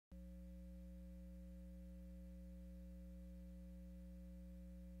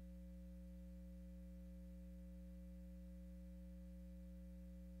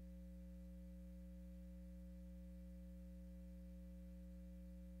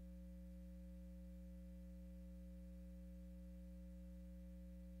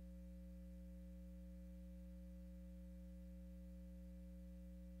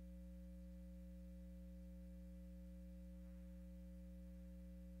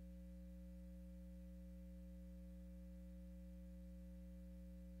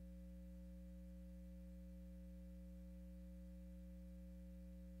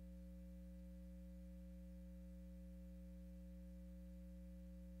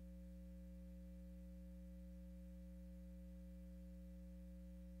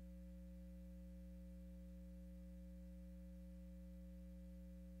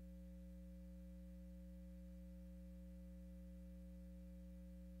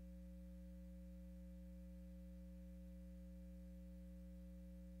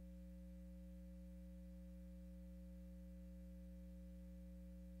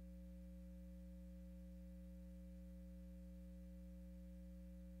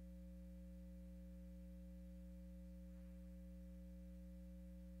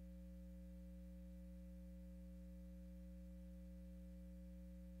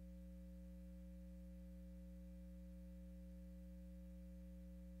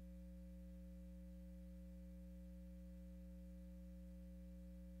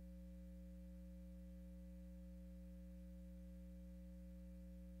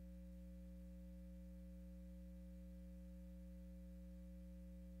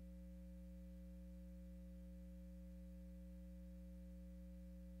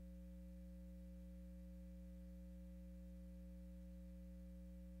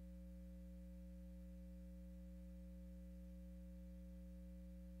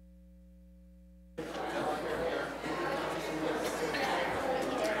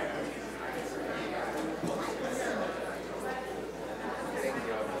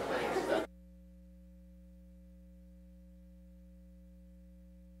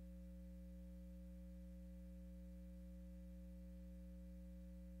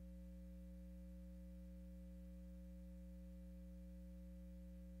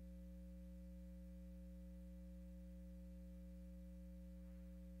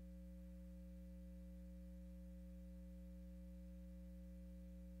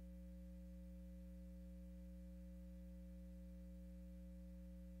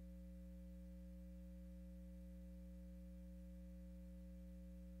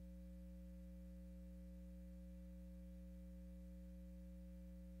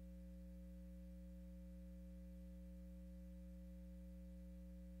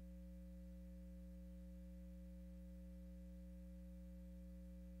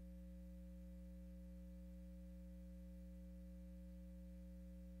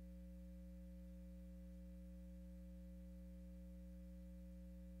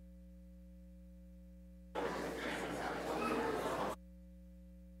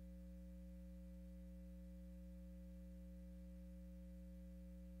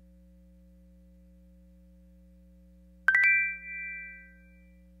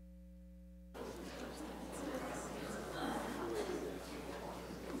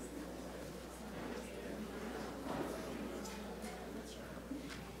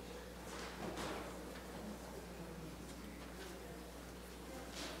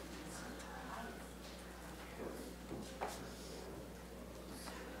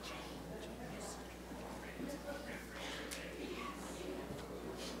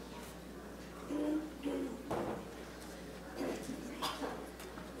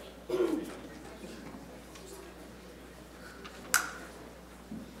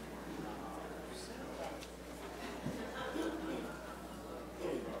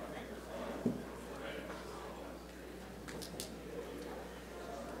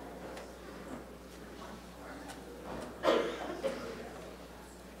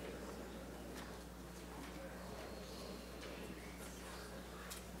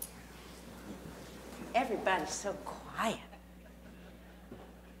Everybody's so quiet.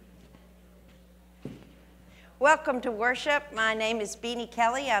 Welcome to worship. My name is Beanie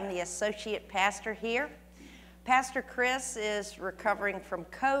Kelly. I'm the associate pastor here. Pastor Chris is recovering from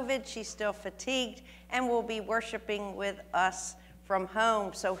COVID. She's still fatigued and will be worshiping with us from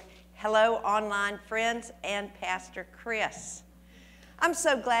home. So hello, online friends and Pastor Chris. I'm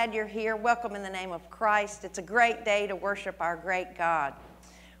so glad you're here. Welcome in the name of Christ. It's a great day to worship our great God.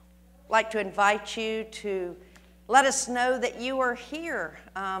 I'd like to invite you to let us know that you are here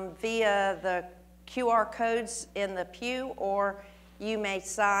via the QR codes in the pew, or you may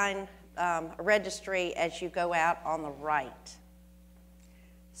sign a registry as you go out on the right.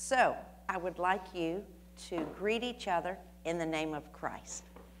 So I would like you to greet each other in the name of Christ.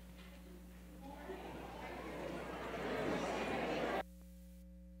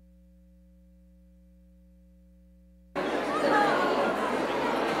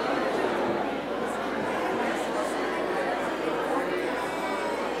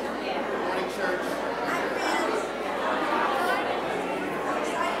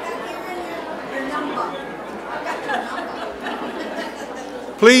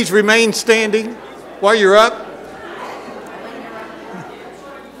 Please remain standing while you're up.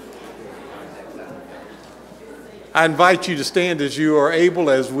 I invite you to stand as you are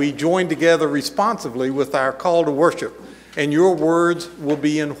able as we join together responsively with our call to worship, and your words will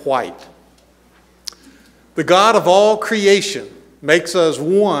be in white. The God of all creation makes us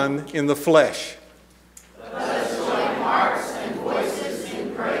one in the flesh. Let us join hearts and voices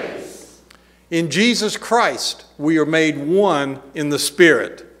in praise. In Jesus Christ, we are made one in the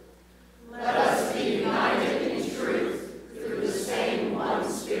Spirit. Let us be united in truth through the same one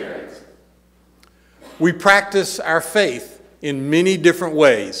Spirit. We practice our faith in many different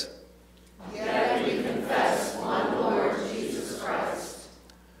ways. Yet we confess one Lord Jesus Christ.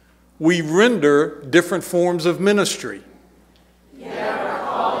 We render different forms of ministry. Yet our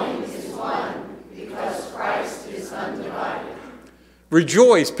calling is one because Christ is undivided.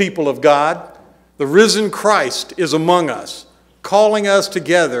 Rejoice, people of God. The risen Christ is among us, calling us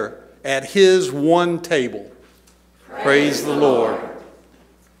together at his one table. Praise the Lord.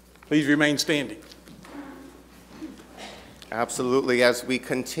 Please remain standing. Absolutely. As we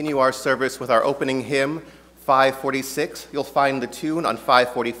continue our service with our opening hymn, 546, you'll find the tune on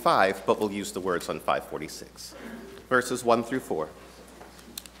 545, but we'll use the words on 546. Verses 1 through 4.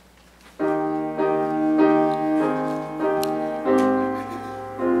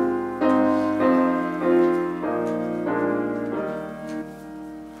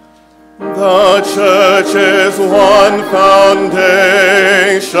 The church's one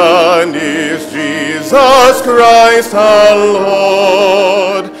foundation is Jesus Christ our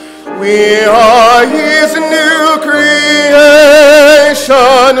Lord. We are his new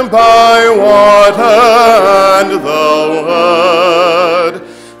creation by water and the word.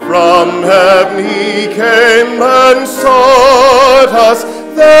 From heaven he came and sought us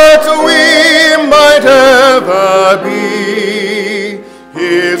that we might ever be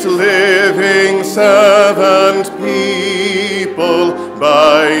his living servant people,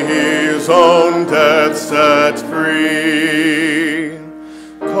 by his own death set free.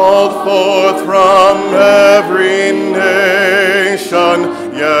 Called forth from every nation,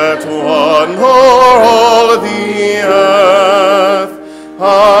 yet one o'er all the earth,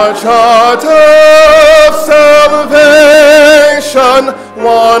 our charter of salvation,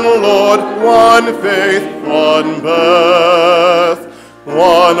 one Lord, one faith, one birth.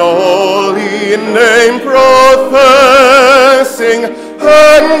 One holy name professing,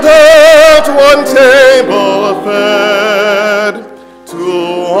 and at one table fed,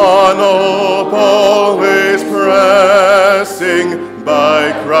 to one hope always pressing,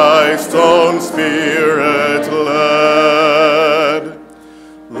 by Christ's own Spirit led.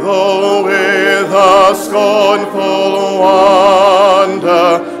 Though with a scornful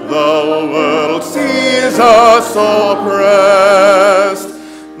wonder the world sees us oppressed,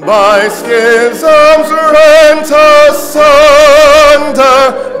 by schisms rent asunder,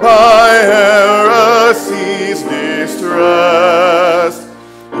 by heresies distressed,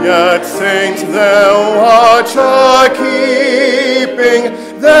 yet saints their watch are keeping,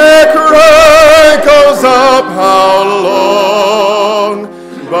 their cry goes up how long,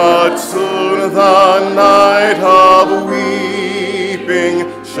 but soon the night of weeping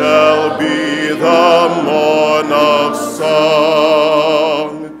shall be the morn of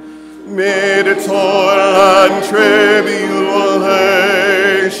song. Mid toil and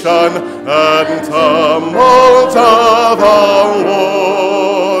tribulation and tumult of our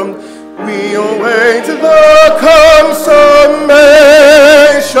war, we await the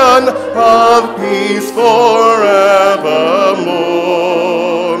consummation of peaceful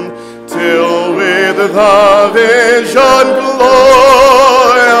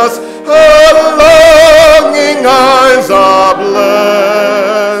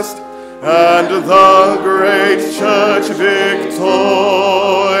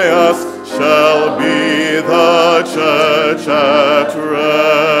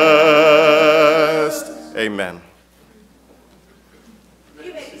Amen.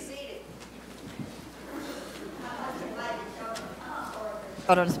 You may be seated.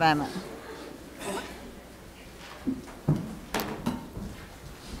 Children's moment.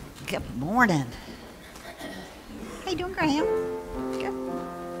 Good morning. How you doing, Graham? Good.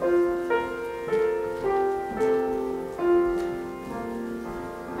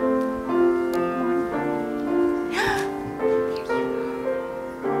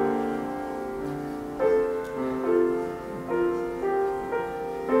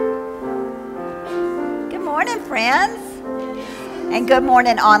 Good morning, friends. And good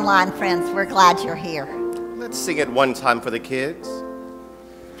morning, online friends. We're glad you're here. Let's sing it one time for the kids.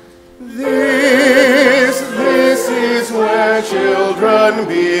 This is where children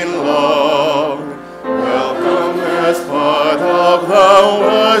belong. Welcome as part of the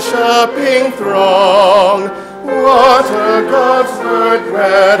worshiping throng. Water, God's word,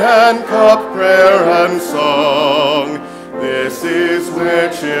 bread and cup, prayer and song. This is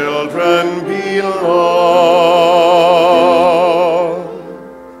where children belong.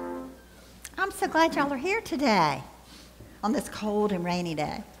 I'm so glad y'all are here today on this cold and rainy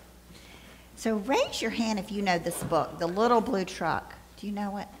day. So raise your hand if you know this book, The Little Blue Truck. Do you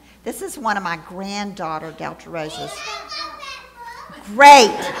know it? This is one of my granddaughter, Delta Rose's.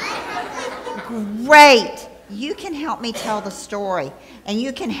 Great. Great. You can help me tell the story. And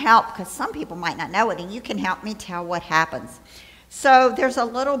you can help, because some people might not know it, and you can help me tell what happens. So there's a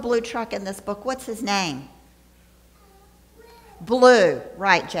little blue truck in this book. What's his name? Blue.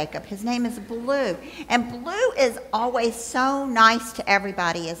 Right, Jacob. His name is Blue. And Blue is always so nice to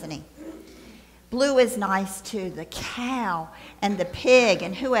everybody, isn't he? Blue is nice to the cow and the pig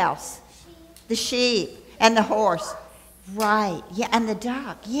and who else? The sheep and the horse. Right, yeah, and the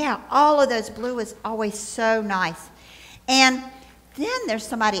duck. Yeah, all of those. Blue is always so nice. And then there's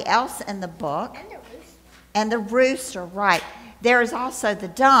somebody else in the book. And the rooster, right. There is also the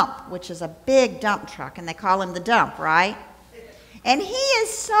dump, which is a big dump truck, and they call him the dump, right? And he is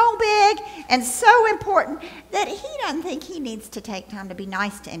so big and so important that he doesn't think he needs to take time to be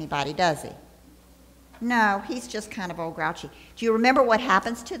nice to anybody, does he? No, he's just kind of old grouchy. Do you remember what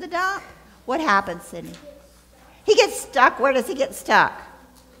happens to the dump? What happens, Sydney? He gets stuck. Where does he get stuck?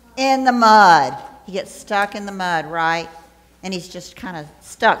 In the mud. He gets stuck in the mud, right? And he's just kind of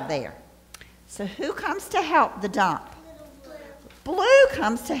stuck there. So who comes to help the dump? Blue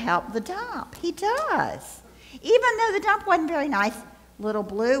comes to help the dump. He does. Even though the dump wasn't very nice, little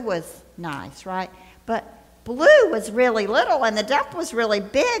Blue was nice, right? But Blue was really little and the dump was really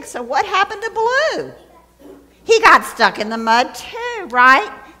big, so what happened to Blue? He got stuck in the mud too,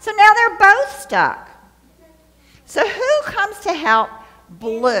 right? So now they're both stuck. So who comes to help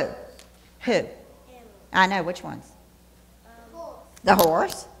Blue? Who? I know, which ones? The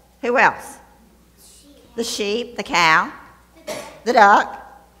horse. Who else? The sheep, the cow, the duck,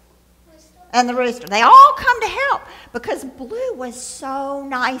 and the rooster. They all come to help because Blue was so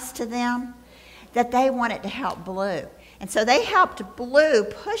nice to them that they wanted to help Blue. And so they helped Blue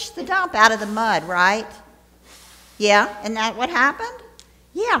push the dump out of the mud, right? Yeah, isn't that what happened?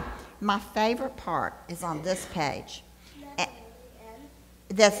 Yeah. My favorite part is on this page.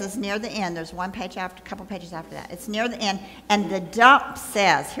 This is near the end. There's one page after, a couple pages after that. It's near the end. And the dump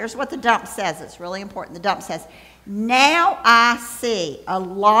says, here's what the dump says. It's really important. The dump says, now I see a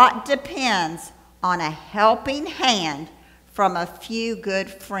lot depends on a helping hand from a few good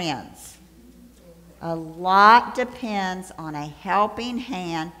friends. A lot depends on a helping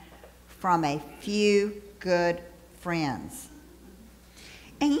hand from a few good friends.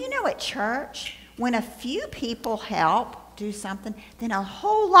 And you know, at church, when a few people help do something, then a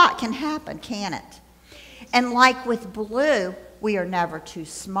whole lot can happen, can't it? And like with Blue, we are never too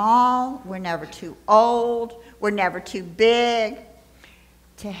small, we're never too old, we're never too big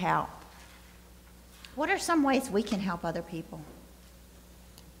to help. What are some ways we can help other people?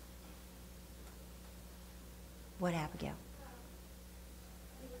 What, Abigail?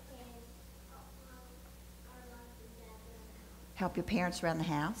 Help your parents around the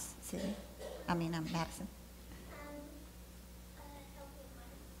house, Madison.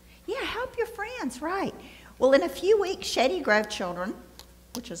 Yeah, help your friends, right. Well, in a few weeks, Shady Grove children,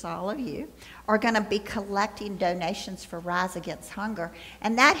 which is all of you, are going to be collecting donations for Rise Against Hunger,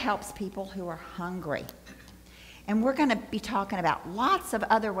 and that helps people who are hungry. And we're going to be talking about lots of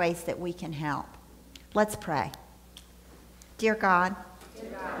other ways that we can help. Let's pray. Dear God,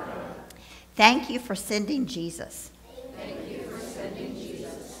 thank you for sending Jesus.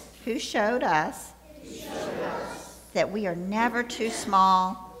 Who showed us that we are never too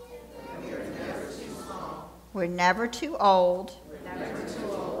small, we're never too old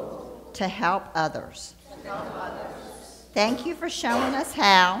to help others. Thank you for showing us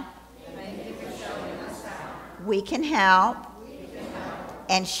how we can help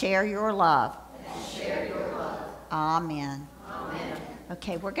and share your love. Amen.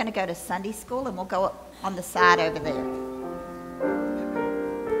 Okay, we're going to go to Sunday school, and we'll go on the side over there.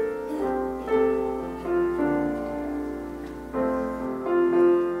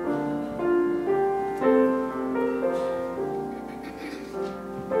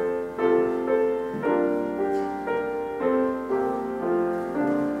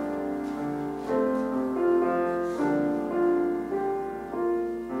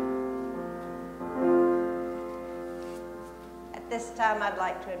 This time I'd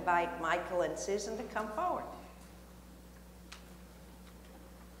like to invite Michael and Susan to come forward.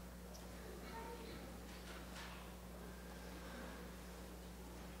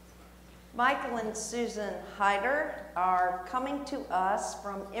 Michael and Susan Hyder are coming to us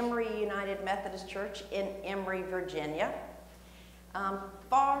from Emory United Methodist Church in Emory, Virginia. Far,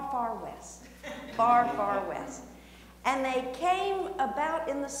 far west. Far, far west. And they came about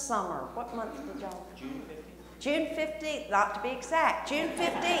in the summer. What month did y'all? June 15th. June 15th, not to be exact, June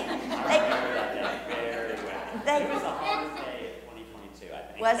 15th. It was a holiday of 2022, I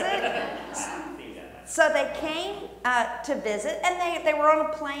think. Was it? So they came to visit, and they were on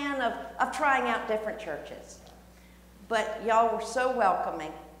a plan of trying out different churches. But y'all were so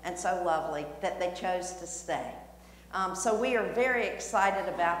welcoming and so lovely that they chose to stay. So we are very excited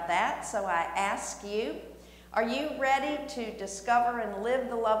about that. So I ask you, are you ready to discover and live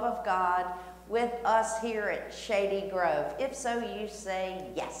the love of God with us here at Shady Grove? If so, you say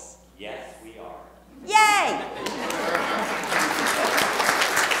yes. Yes, we are. Yay!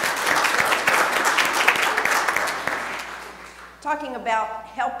 Talking about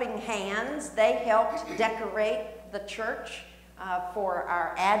helping hands, they helped decorate the church for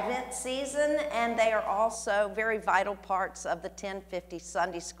our Advent season, and they are also very vital parts of the 1050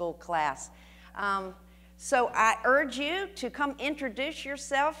 Sunday School class. So I urge you to come introduce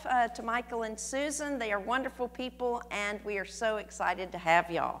yourself to Michael and Susan. They are wonderful people, and we are so excited to have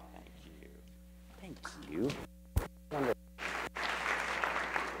y'all. Thank you.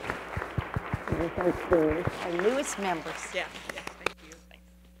 Our newest members. Yeah, thank you. Thanks.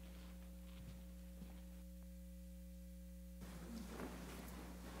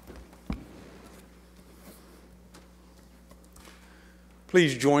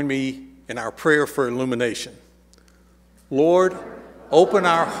 Please join me in our prayer for illumination. Lord, open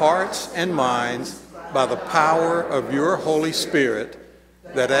our hearts and minds by the power of your Holy Spirit,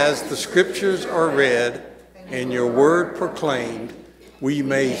 that as the scriptures are read and your word proclaimed, we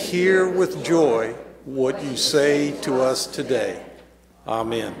may hear with joy what you say to us today.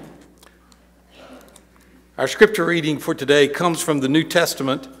 Amen. Our scripture reading for today comes from the New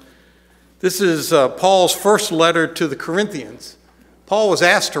Testament. This is Paul's first letter to the Corinthians. Paul was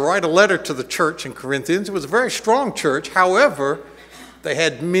asked to write a letter to the church in Corinthians. It was a very strong church. However, they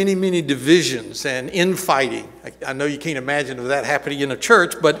had many, many divisions and infighting. I know you can't imagine that happening in a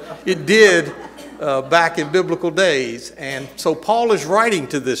church, but it did back in biblical days. And so Paul is writing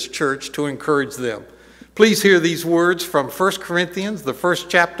to this church to encourage them. Please hear these words from 1 Corinthians, the first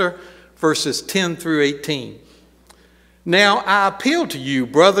chapter, verses 10 through 18. Now I appeal to you,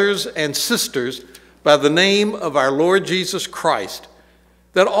 brothers and sisters, by the name of our Lord Jesus Christ,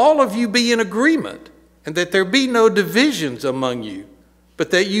 that all of you be in agreement, and that there be no divisions among you, but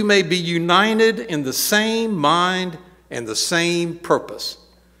that you may be united in the same mind and the same purpose.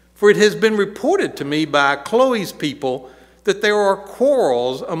 For it has been reported to me by Chloe's people that there are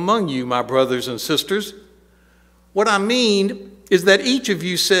quarrels among you, my brothers and sisters. What I mean is that each of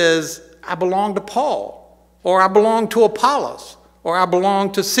you says, I belong to Paul, or I belong to Apollos, or I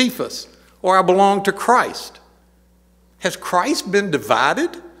belong to Cephas, or I belong to Christ. Has Christ been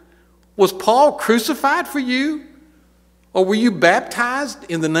divided? Was Paul crucified for you? Or were you baptized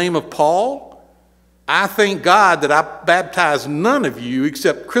in the name of Paul? I thank God that I baptized none of you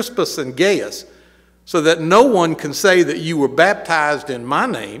except Crispus and Gaius, so that no one can say that you were baptized in my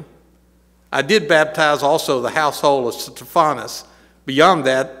name. I did baptize also the household of Stephanas. Beyond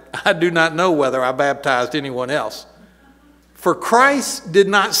that, I do not know whether I baptized anyone else. For Christ did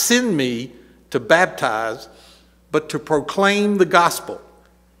not send me to baptize, but to proclaim the gospel,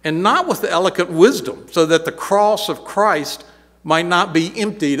 and not with eloquent wisdom, so that the cross of Christ might not be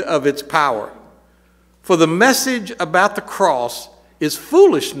emptied of its power. For the message about the cross is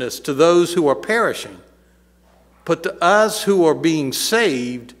foolishness to those who are perishing, but to us who are being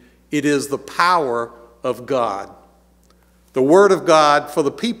saved, it is the power of God. The word of God for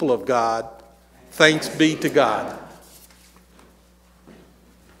the people of God. Thanks be to God.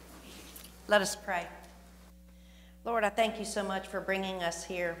 Let us pray. Lord, I thank you so much for bringing us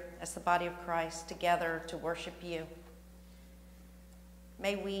here as the body of Christ together to worship you.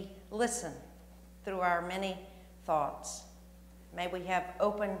 May we listen through our many thoughts. May we have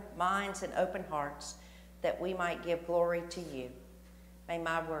open minds and open hearts that we might give glory to you. May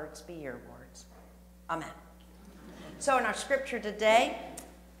my words be your words. Amen. So in our scripture today,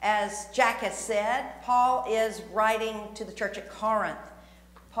 as Jack has said, Paul is writing to the church at Corinth.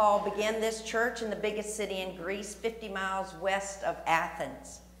 Paul began this church in the biggest city in Greece, 50 miles west of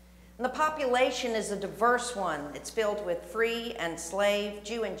Athens. And the population is a diverse one. It's filled with free and slave,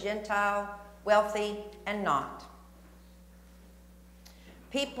 Jew and Gentile, wealthy and not.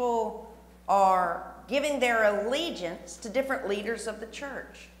 People are giving their allegiance to different leaders of the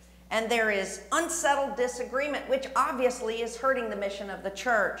church. And there is unsettled disagreement, which obviously is hurting the mission of the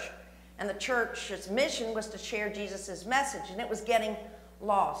church. And the church's mission was to share Jesus' message, and it was getting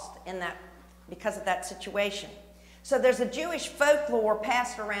lost in that because of that situation. So there's a Jewish folklore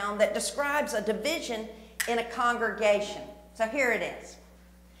passed around that describes a division in a congregation. So here it is.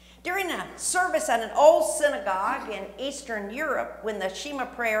 During a service at an old synagogue in Eastern Europe, when the Shema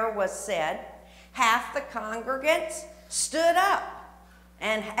prayer was said, half the congregants stood up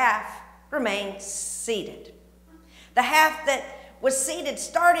and half remained seated. The half that was seated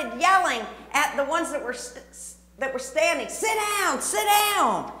started yelling at the ones that were standing, "Sit down, sit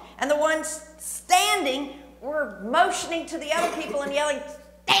down." And the ones standing were motioning to the other people and yelling,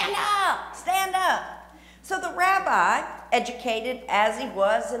 "Stand up, stand up." So the rabbi, educated as he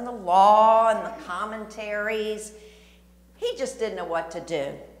was in the law and the commentaries, he just didn't know what to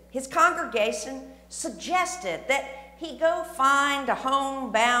do. His congregation suggested that he go find a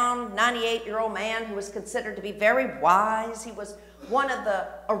homebound 98-year-old man who was considered to be very wise. He was one of the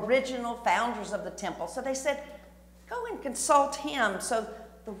original founders of the temple. So they said, go and consult him. So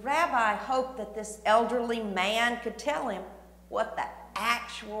the rabbi hoped that this elderly man could tell him what the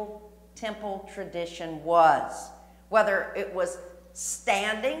actual temple tradition was, whether it was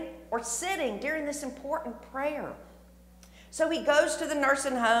standing or sitting during this important prayer. So he goes to the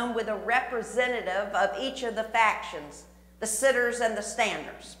nursing home with a representative of each of the factions, the sitters and the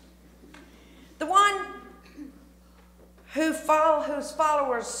standers. The one whose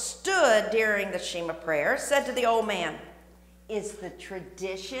followers stood during the Shema prayer said to the old man, "Is the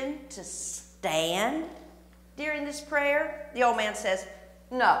tradition to stand during this prayer?" The old man says,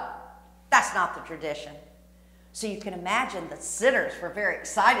 "No, that's not the tradition." So you can imagine the sitters were very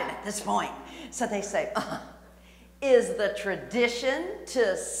excited at this point. So they say, "Is the tradition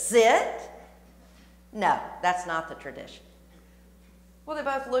to sit?" "No, that's not the tradition." Well, they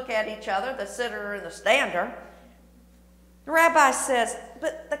both look at each other, the sitter and the stander. The rabbi says,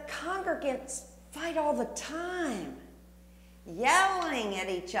 "But the congregants fight all the time, yelling at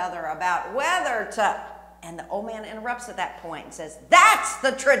each other about whether to..." And the old man interrupts at that point and says, "That's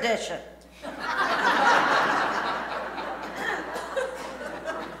the tradition."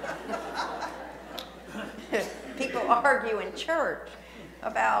 People argue in church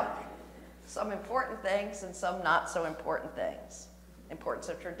about some important things and some not so important things, importance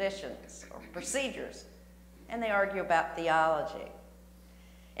of traditions or procedures, and they argue about theology.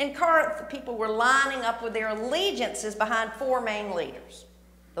 In Corinth, the people were lining up with their allegiances behind four main leaders.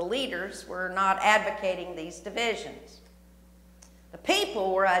 The leaders were not advocating these divisions. The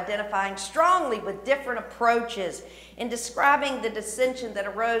people were identifying strongly with different approaches. In describing the dissension that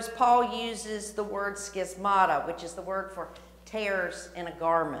arose, Paul uses the word schismata, which is the word for tears in a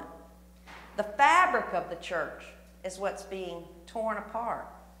garment. The fabric of the church is what's being torn apart.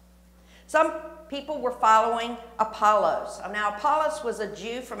 Some people were following Apollos. Now, Apollos was a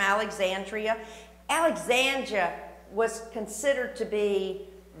Jew from Alexandria. Alexandria was considered to be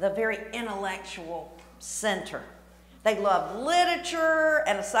the very intellectual center. They loved literature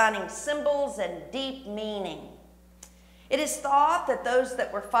and assigning symbols and deep meaning. It is thought that those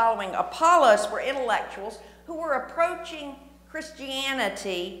that were following Apollos were intellectuals who were approaching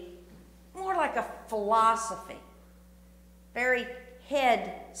Christianity more like a philosophy, very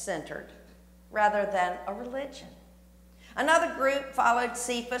head-centered, rather than a religion. Another group followed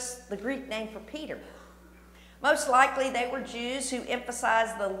Cephas, the Greek name for Peter. Most likely they were Jews who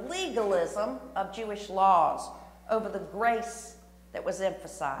emphasized the legalism of Jewish laws over the grace that was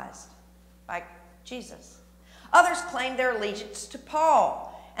emphasized by Jesus. Others claimed their allegiance to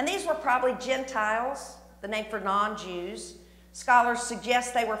Paul, and these were probably Gentiles, the name for non-Jews. Scholars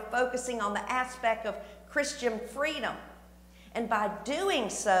suggest they were focusing on the aspect of Christian freedom, and by doing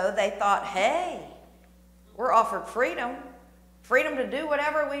so, they thought, hey, we're offered freedom to do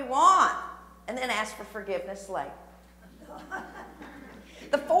whatever we want, and then ask for forgiveness later.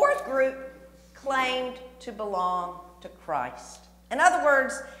 The fourth group claimed to belong to Christ. In other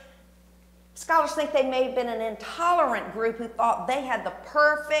words, scholars think they may have been an intolerant group who thought they had the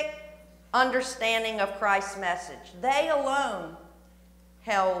perfect understanding of Christ's message. They alone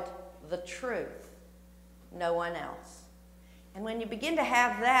held the truth, no one else. And when you begin to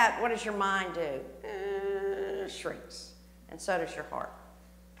have that, what does your mind do? It shrinks, and so does your heart.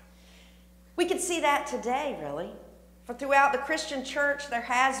 We can see that today, really. For throughout the Christian church, there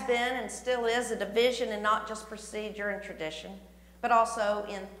has been and still is a division in not just procedure and tradition, but also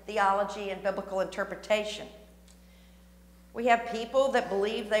in theology and biblical interpretation. We have people that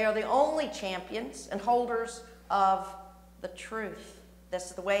believe they are the only champions and holders of the truth. This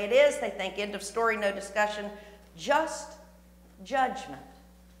is the way it is. They think, end of story, no discussion, just judgment,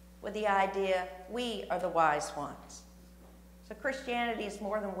 with the idea we are the wise ones. So Christianity is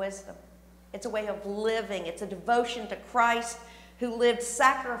more than wisdom. It's a way of living. It's a devotion to Christ, who lived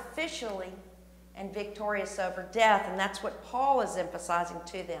sacrificially and victorious over death. And that's what Paul is emphasizing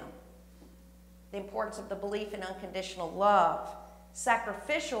to them. The importance of the belief in unconditional love,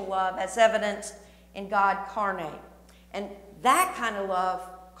 sacrificial love as evidenced in God carnate. And that kind of love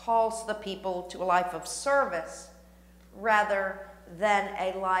calls the people to a life of service rather than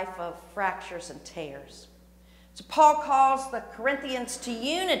a life of fractures and tears. So Paul calls the Corinthians to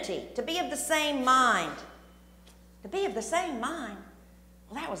unity, to be of the same mind. To be of the same mind,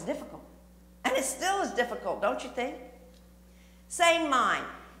 well, that was difficult. And it still is difficult, don't you think? Same mind.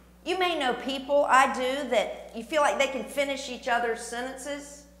 You may know people, I do, that you feel like they can finish each other's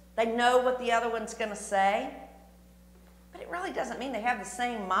sentences. They know what the other one's going to say. But it really doesn't mean they have the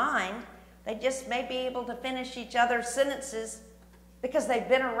same mind. They just may be able to finish each other's sentences because they've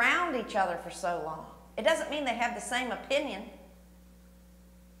been around each other for so long. It doesn't mean they have the same opinion.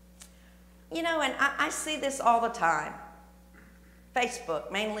 You know, and I see this all the time.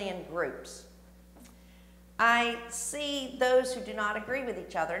 Facebook, mainly in groups. I see those who do not agree with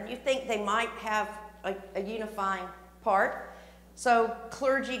each other, and you think they might have a unifying part. So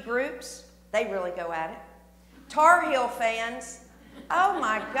clergy groups, they really go at it. Tar Heel fans, oh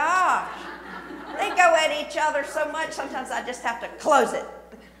my gosh. They go at each other so much, sometimes I just have to close it.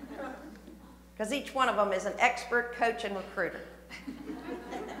 Because each one of them is an expert coach and recruiter.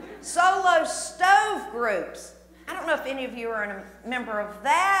 Solo stove groups. I don't know if any of you are a member of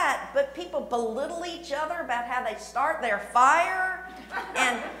that, but people belittle each other about how they start their fire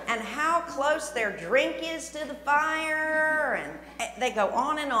and how close their drink is to the fire, and they go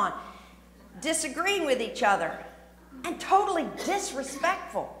on and on. Disagreeing with each other and totally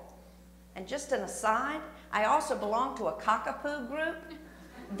disrespectful. And just an aside, I also belong to a cockapoo group.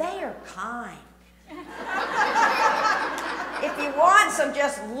 They are kind. If you want some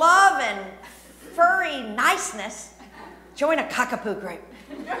just love and furry niceness, join a cockapoo group.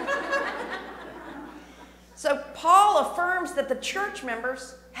 So Paul affirms that the church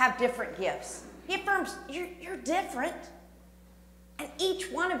members have different gifts. He affirms you're different, and each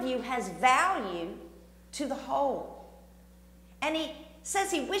one of you has value to the whole. And he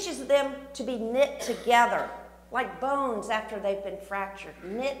says he wishes them to be knit together, like bones after they've been fractured,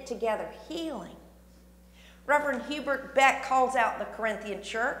 knit together, healing. Reverend Hubert Beck calls out the Corinthian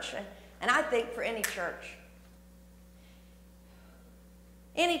church, and I think for any church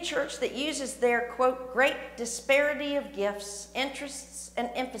that uses their, quote, great disparity of gifts, interests, and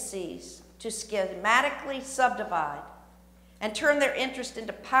emphases to schematically subdivide and turn their interest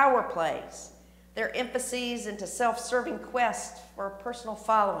into power plays, their emphases into self-serving quests for a personal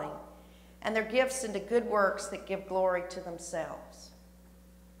following, and their gifts into good works that give glory to themselves.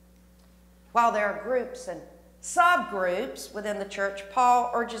 While there are groups and subgroups within the church,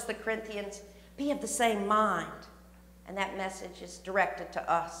 Paul urges the Corinthians, be of the same mind. And that message is directed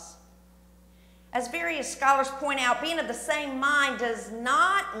to us. As various scholars point out, being of the same mind does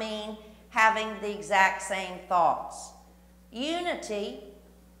not mean having the exact same thoughts. Unity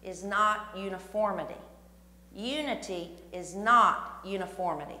is not uniformity. Unity is not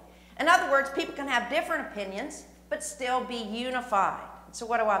uniformity. In other words, people can have different opinions, but still be unified. So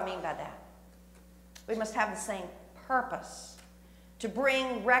what do I mean by that? We must have the same purpose, to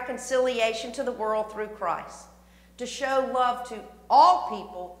bring reconciliation to the world through Christ, to show love to all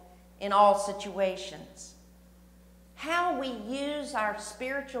people in all situations. How we use our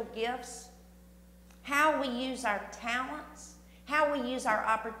spiritual gifts, how we use our talents, how we use our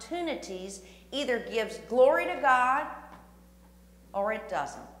opportunities either gives glory to God or it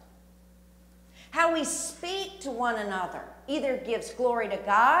doesn't. How we speak to one another either gives glory to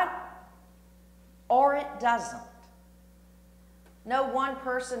God or it doesn't. No one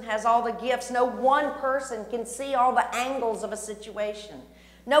person has all the gifts. No one person can see all the angles of a situation.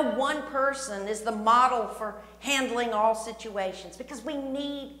 No one person is the model for handling all situations, because we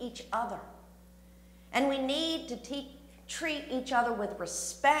need each other. And we need to treat each other with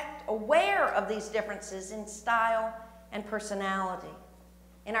respect, aware of these differences in style and personality,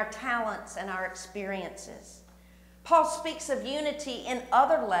 in our talents and our experiences. Paul speaks of unity in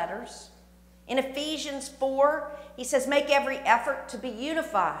other letters. In Ephesians 4, he says, make every effort to be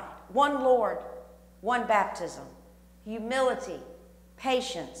unified. One Lord, one baptism. Humility,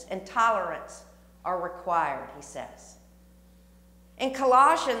 patience, and tolerance are required, he says. In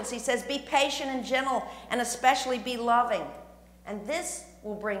Colossians, he says, be patient and gentle, and especially be loving. And this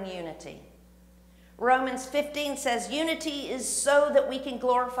will bring unity. Romans 15 says, unity is so that we can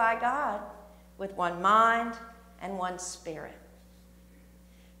glorify God with one mind and one spirit.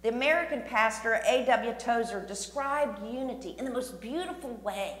 The American pastor A.W. Tozer described unity in the most beautiful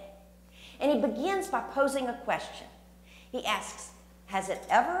way. And he begins by posing a question. He asks, has it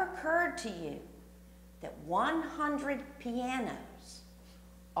ever occurred to you that 100 pianos,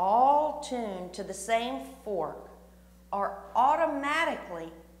 all tuned to the same fork, are automatically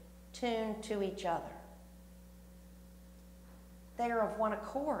tuned to each other? They are of one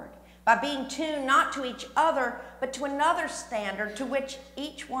accord, by being tuned not to each other, but to another standard to which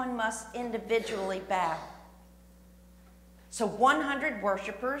each one must individually bow. So 100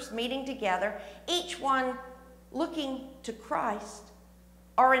 worshipers meeting together, each one looking to Christ,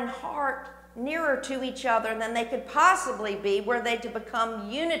 are in heart nearer to each other than they could possibly be were they to become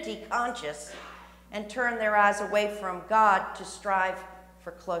unity conscious and turn their eyes away from God to strive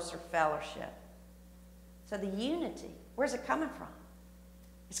for closer fellowship. So the unity, where's it coming from?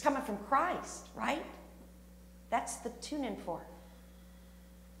 It's coming from Christ, right? That's the tuning fork.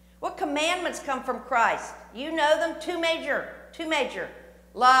 What commandments come from Christ? You know them, two major.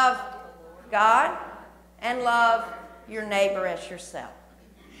 Love God and love your neighbor as yourself.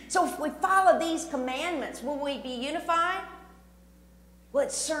 So if we follow these commandments, will we be unified? Well,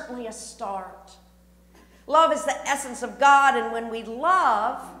 it's certainly a start. Love is the essence of God, and when we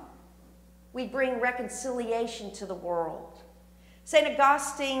love, we bring reconciliation to the world. St.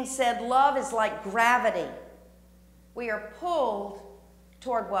 Augustine said, love is like gravity. We are pulled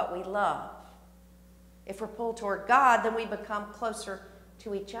toward what we love. If we're pulled toward God, then we become closer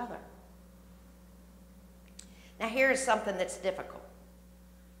to each other. Now here's something that's difficult.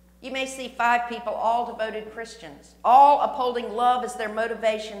 You may see 5 people, all devoted Christians, all upholding love as their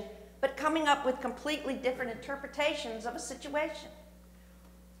motivation, but coming up with completely different interpretations of a situation,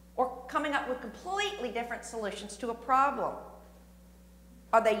 or coming up with completely different solutions to a problem.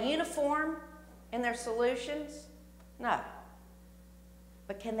 Are they uniform in their solutions? No.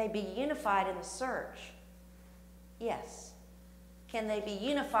 But can they be unified in the search? Yes. Can they be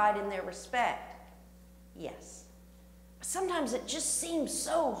unified in their respect? Yes. Sometimes it just seems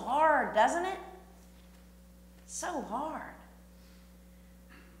so hard, doesn't it? So hard.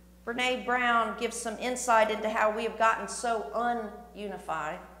 Brene Brown gives some insight into how we have gotten so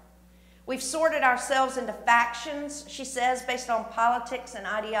ununified. We've sorted ourselves into factions, she says, based on politics and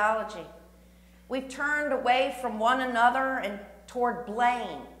ideology. We've turned away from one another and toward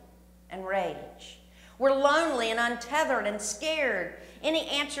blame and rage. We're lonely and untethered and scared. Any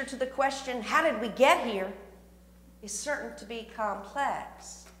answer to the question, how did we get here, is certain to be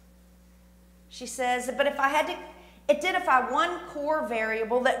complex. She says, but if I had to identify one core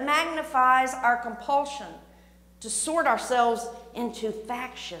variable that magnifies our compulsion to sort ourselves into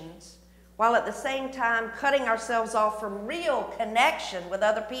factions, while at the same time cutting ourselves off from real connection with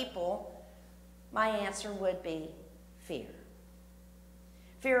other people, my answer would be fear.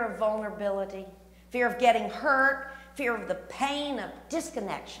 Fear of vulnerability, fear of getting hurt, fear of the pain of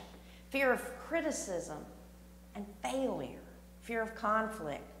disconnection, fear of criticism and failure, fear of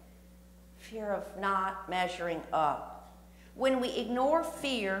conflict, fear of not measuring up. When we ignore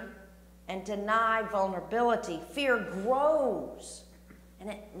fear and deny vulnerability, fear grows and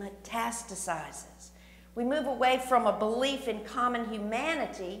it metastasizes. We move away from a belief in common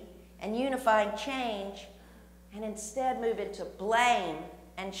humanity and unifying change and instead move into blame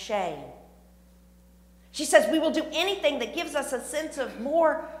and shame. She says we will do anything that gives us a sense of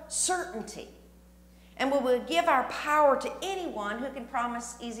more certainty, and we will give our power to anyone who can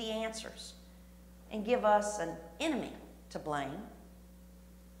promise easy answers and give us an enemy to blame.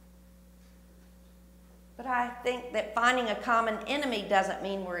 But I think that finding a common enemy doesn't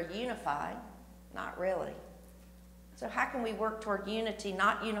mean we're unified. Not really. So how can we work toward unity,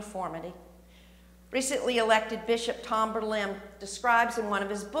 not uniformity? Recently elected Bishop Tom Berlim describes in one of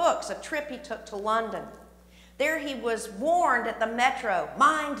his books a trip he took to London. There he was warned at the metro,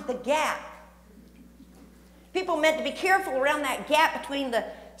 mind the gap. People meant to be careful around that gap between the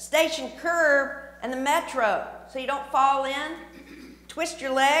station curb and the metro so you don't fall in, twist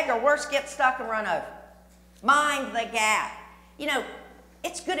your leg, or worse, get stuck and run over. Mind the gap. You know,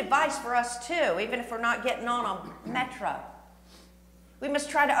 it's good advice for us too, even if we're not getting on a metro. We must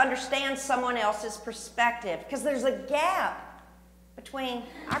try to understand someone else's perspective because there's a gap between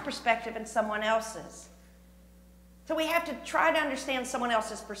our perspective and someone else's. So we have to try to understand someone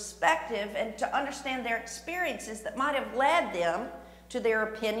else's perspective and to understand their experiences that might have led them to their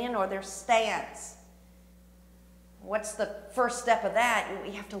opinion or their stance. What's the first step of that?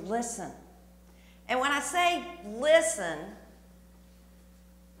 We have to listen. And when I say listen,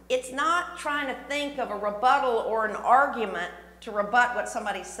 it's not trying to think of a rebuttal or an argument to rebut what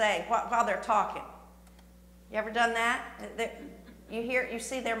somebody's saying while they're talking. You ever done that? You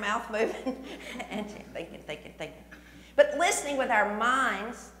see their mouth moving and you're thinking. But listening with our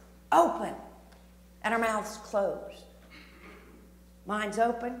minds open and our mouths closed. Minds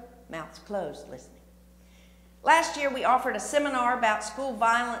open, mouths closed, listening. Last year we offered a seminar about school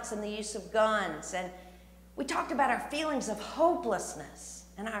violence and the use of guns, and we talked about our feelings of hopelessness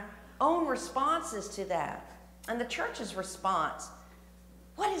and our own responses to that, and the church's response.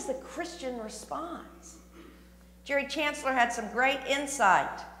 What is the Christian response? Jerry Chancellor had some great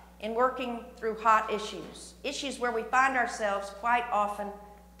insight in working through hot issues where we find ourselves quite often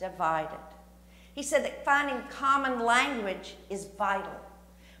divided. He said that finding common language is vital.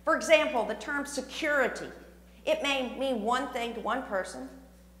 For example, the term security. It may mean one thing to one person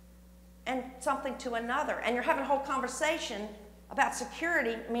and something to another. And you're having a whole conversation about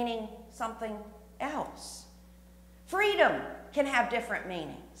security meaning something else. Freedom can have different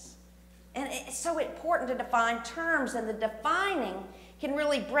meanings. And it's so important to define terms, and the defining can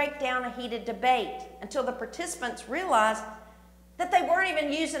really break down a heated debate until the participants realize that they weren't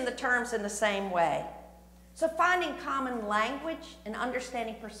even using the terms in the same way. So finding common language and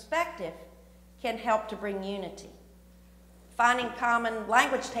understanding perspective can help to bring unity. Finding common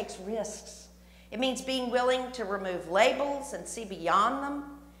language takes risks. It means being willing to remove labels and see beyond them.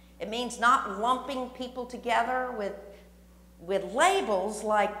 It means not lumping people together with labels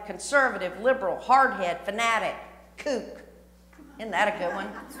like conservative, liberal, hardhead, fanatic, kook. Isn't that a good one?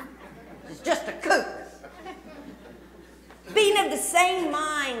 It's just a kook. Being of the same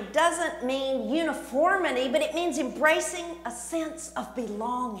mind doesn't mean uniformity, but it means embracing a sense of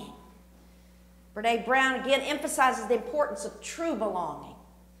belonging. Brene Brown again emphasizes the importance of true belonging.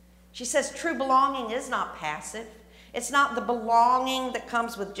 She says true belonging is not passive. It's not the belonging that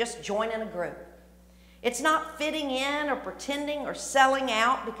comes with just joining a group. It's not fitting in or pretending or selling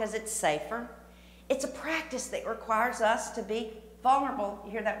out because it's safer. It's a practice that requires us to be vulnerable.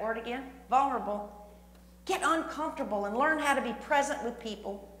 You hear that word again? Vulnerable. Get uncomfortable and learn how to be present with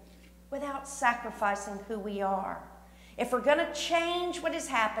people without sacrificing who we are. If we're going to change what is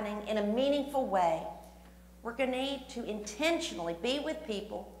happening in a meaningful way, we're going to need to intentionally be with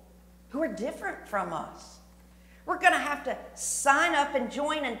people who are different from us. We're going to have to sign up and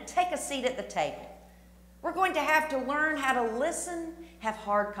join and take a seat at the table. We're going to have to learn how to listen, have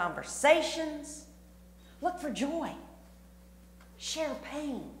hard conversations, look for joy, share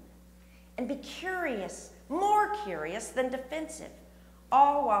pain, and be curious, more curious than defensive,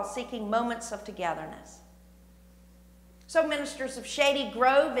 all while seeking moments of togetherness. So ministers of Shady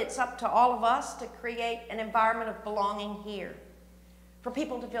Grove, it's up to all of us to create an environment of belonging here, for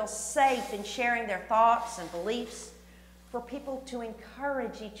people to feel safe in sharing their thoughts and beliefs, for people to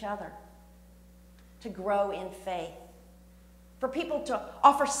encourage each other to grow in faith, for people to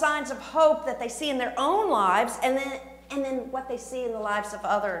offer signs of hope that they see in their own lives and then what they see in the lives of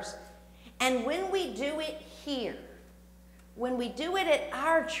others. And when we do it here, when we do it at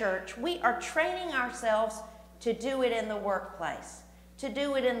our church, we are training ourselves to do it in the workplace, to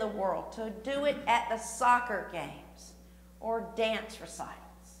do it in the world, to do it at the soccer games or dance recitals.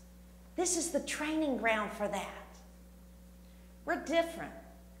 This is the training ground for that. We're different.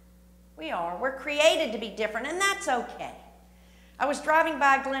 We are. We're created to be different, and that's okay. I was driving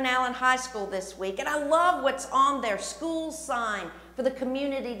by Glen Allen High School this week, and I love what's on their school sign for the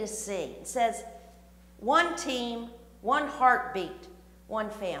community to see. It says, one team, one heartbeat, one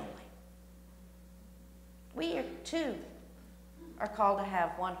family. We too are called to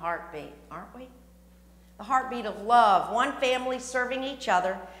have one heartbeat, aren't we? The heartbeat of love, one family serving each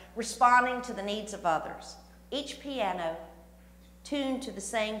other, responding to the needs of others. Each piano tuned to the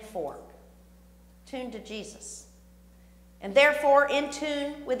same fork, tuned to Jesus, and therefore in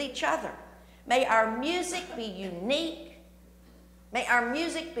tune with each other. May our music be unique. May our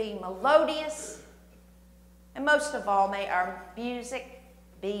music be melodious. And most of all, may our music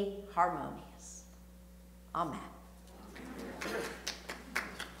be harmonious. Amen.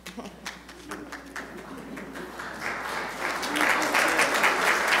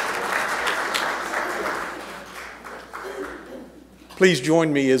 Please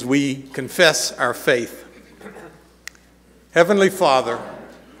join me as we confess our faith. Heavenly Father,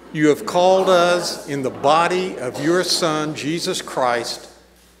 you have called us in the body of your Son, Jesus Christ,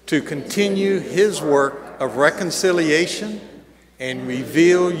 to continue his work of reconciliation and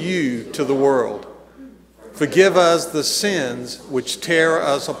reveal you to the world. Forgive us the sins which tear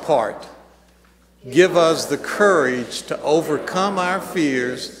us apart. Give us the courage to overcome our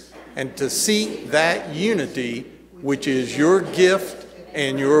fears and to seek that unity which is your gift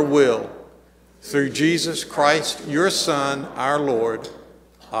and your will. Through Jesus Christ, your Son, our Lord.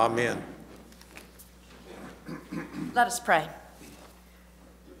 Amen. Let us pray.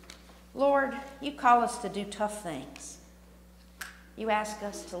 Lord, you call us to do tough things. You ask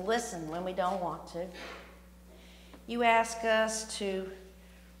us to listen when we don't want to. You ask us to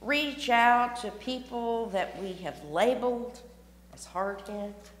reach out to people that we have labeled as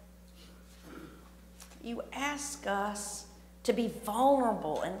hard-headed. You ask us to be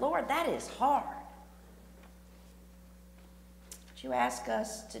vulnerable, and Lord, that is hard. But you ask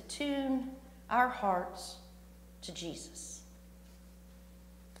us to tune our hearts to Jesus.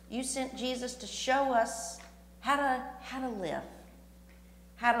 You sent Jesus to show us how to live,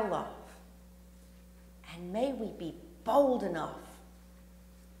 how to love. And may we be bold enough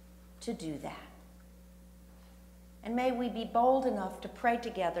to do that. And may we be bold enough to pray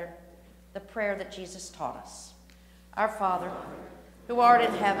together the prayer that Jesus taught us. Our Father, who art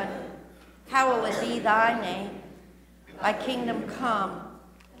in heaven, hallowed be thy name. Thy kingdom come,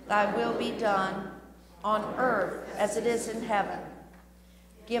 thy will be done, on earth as it is in heaven.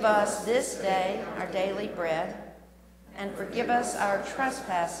 Give us this day our daily bread, and forgive us our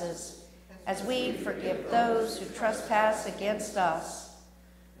trespasses, as we forgive those who trespass against us.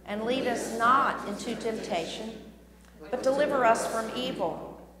 And lead us not into temptation, but deliver us from evil.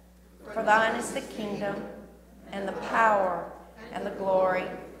 For thine is the kingdom, and the power, and the glory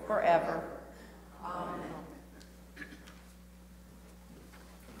forever. Amen.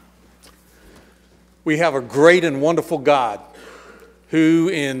 We have a great and wonderful God who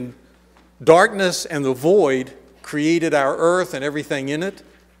in darkness and the void created our earth and everything in it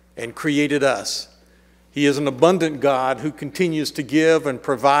and created us. He is an abundant God who continues to give and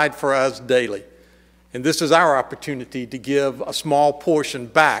provide for us daily. And this is our opportunity to give a small portion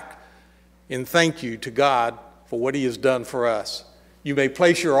back in thank you to God for what he has done for us. You may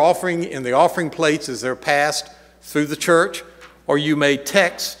place your offering in the offering plates as they're passed through the church, or you may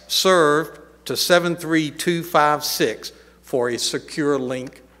text SERVE to 73256 for a secure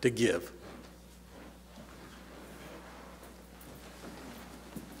link to give.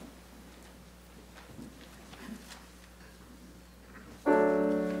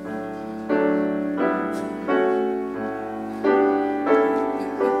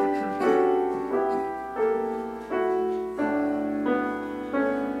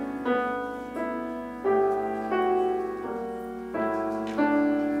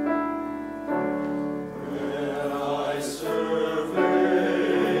 Survey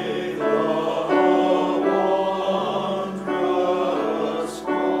the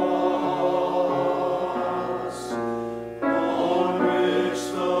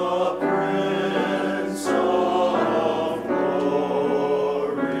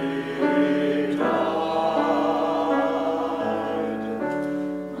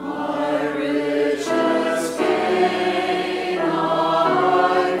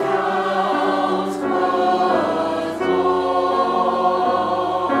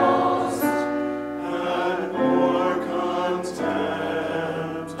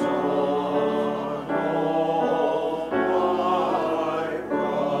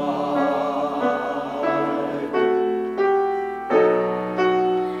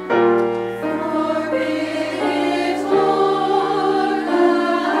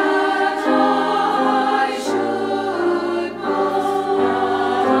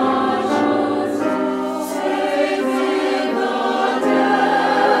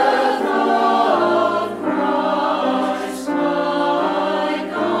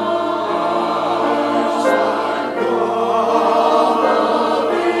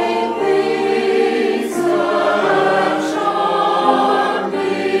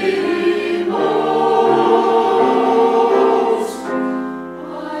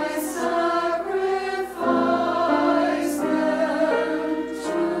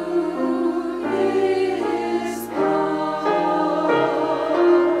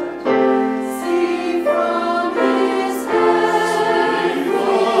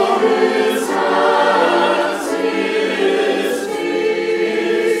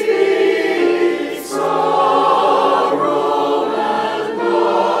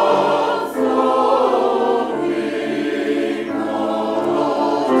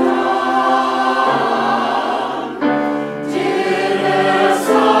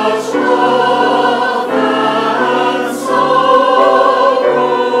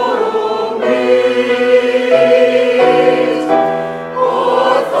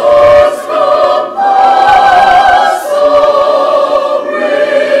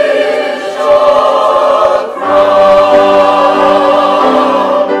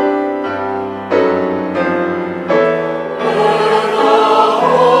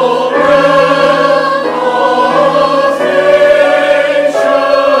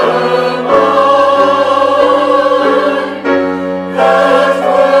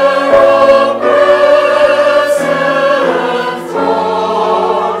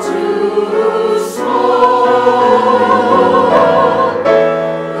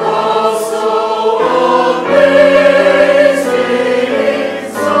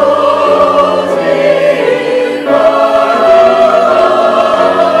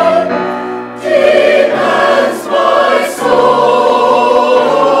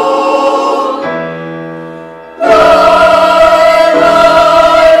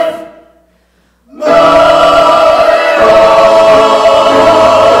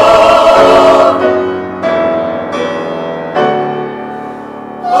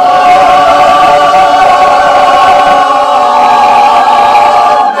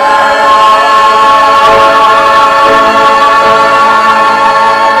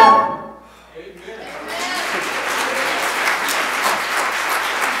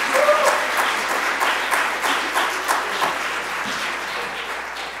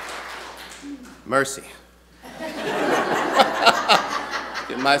Mercy.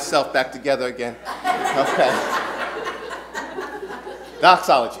 Get myself back together again. Okay.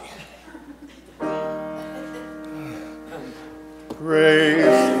 Doxology. Praise.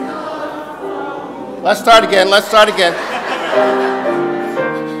 Let's start again.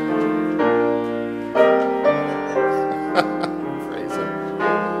 Praise him.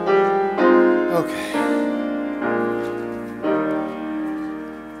 Okay.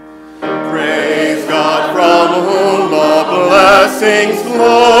 Praise God from whom all blessings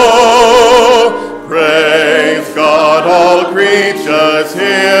flow. Praise God, all creatures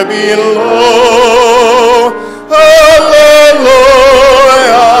here below. Hallelujah,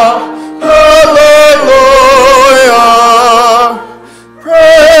 hallelujah.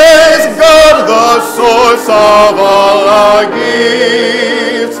 Praise God, the source of all our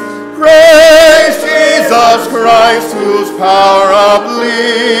gifts. Praise Jesus Christ, whose power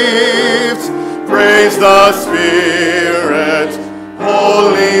uplifts. Praise the Spirit,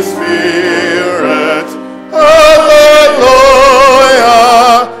 Holy Spirit. Hallelujah,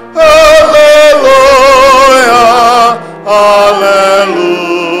 hallelujah, hallelujah.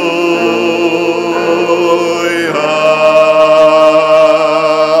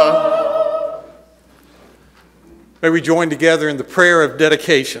 May we join together in the prayer of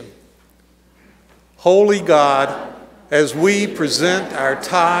dedication. Holy God, as we present our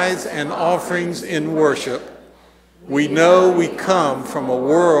tithes and offerings in worship, we know we come from a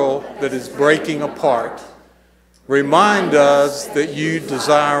world that is breaking apart. Remind us that you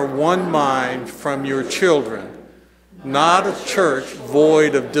desire one mind from your children, not a church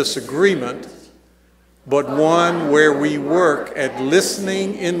void of disagreement, but one where we work at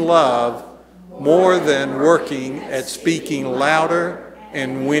listening in love more than working at speaking louder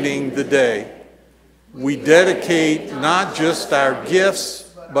and winning the day. We dedicate not just our gifts,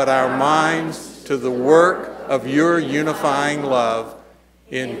 but our minds to the work of your unifying love.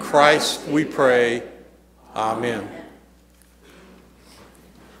 In Christ we pray. Amen.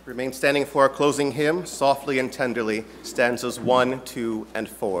 Remain standing for our closing hymn, Softly and Tenderly, stanzas 1, 2, and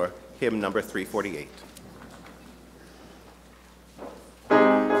 4, hymn number 348.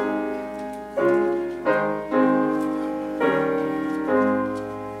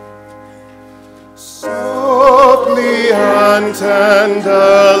 Softly and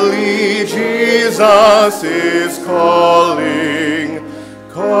tenderly Jesus is calling,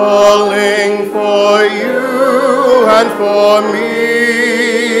 calling for you and for me.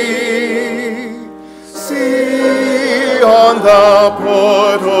 See on the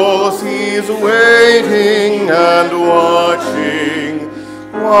portals he's waiting and watching,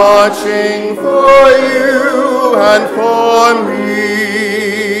 watching for you and for me.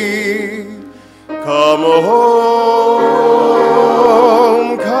 Come home,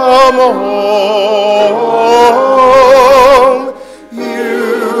 come home.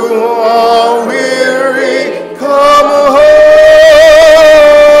 You are weary, come home.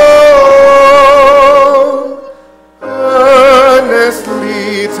 Earnestly,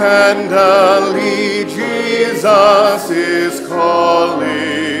 tenderly, Jesus is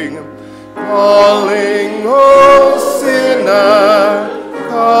calling, calling, oh sinner,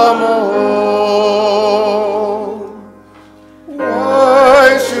 come home.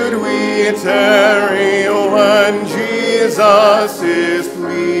 Why should we tarry when Jesus is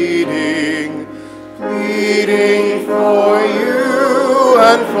pleading, pleading for you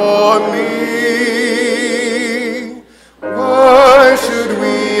and for me? Why should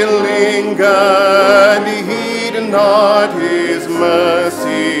we linger and heed not his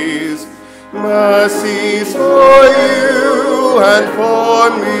mercies, mercies for you and for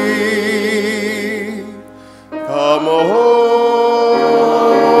me? Come home,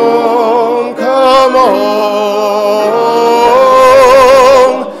 come home.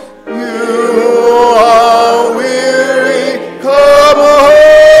 You are weary, come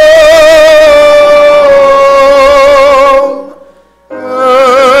home.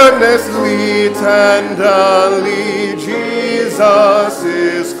 Earnestly, tenderly, Jesus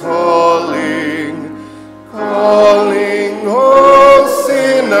is calling, calling, oh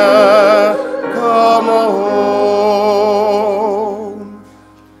sinner, come home.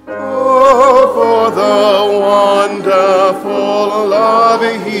 Oh, for the wonderful love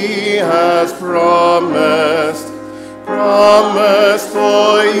he has promised, promised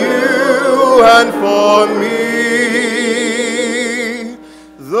for you and for me.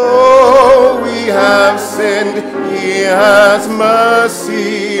 Though we have sinned, he has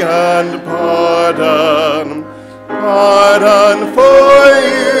mercy and pardon, pardon for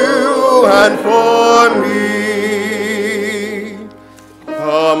you and for me.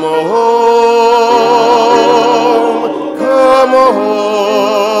 Come home.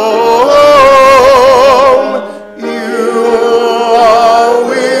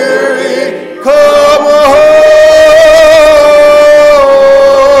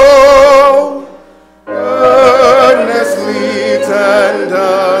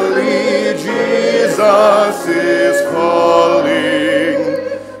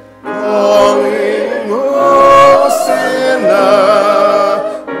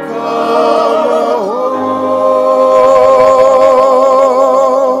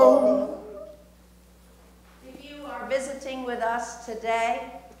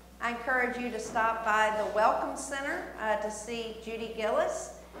 today. I encourage you to stop by the Welcome Center to see Judy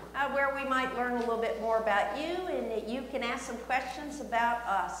Gillis, where we might learn a little bit more about you and that you can ask some questions about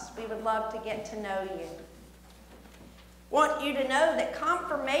us. We would love to get to know you. Want you to know that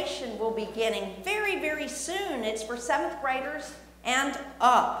confirmation will be beginning very, very soon. It's for 7th graders and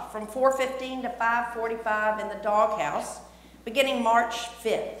up from 4:15 to 5:45 in the doghouse, beginning March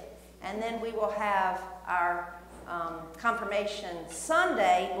 5th. And then we will have our confirmation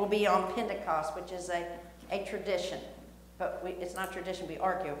Sunday will be on Pentecost, which is a tradition. But it's not a tradition we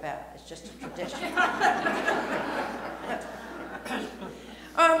argue about. It's just a tradition.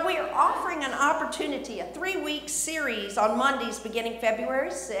 We are offering an opportunity, a 3-week series on Mondays beginning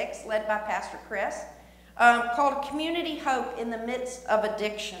February 6th, led by Pastor Chris, called Community Hope in the Midst of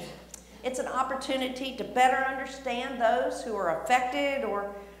Addiction. It's an opportunity to better understand those who are affected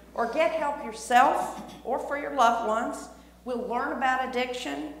or get help yourself or for your loved ones. We'll learn about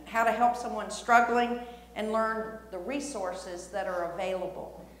addiction, how to help someone struggling, and learn the resources that are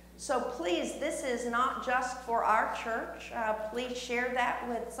available. So please, this is not just for our church. Please share that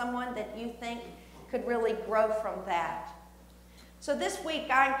with someone that you think could really grow from that. So this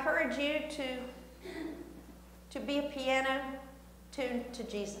week, I encourage you to be a piano tuned to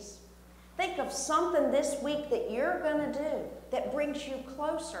Jesus. Think of something this week that you're going to do that brings you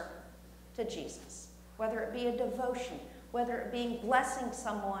closer to Jesus, whether it be a devotion, whether it be blessing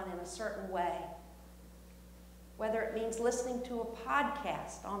someone in a certain way, whether it means listening to a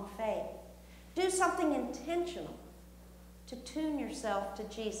podcast on faith. Do something intentional to tune yourself to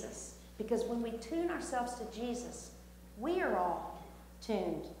Jesus, because when we tune ourselves to Jesus, we are all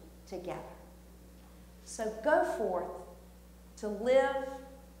tuned together. So go forth to live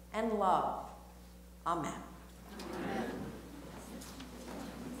and love. Amen.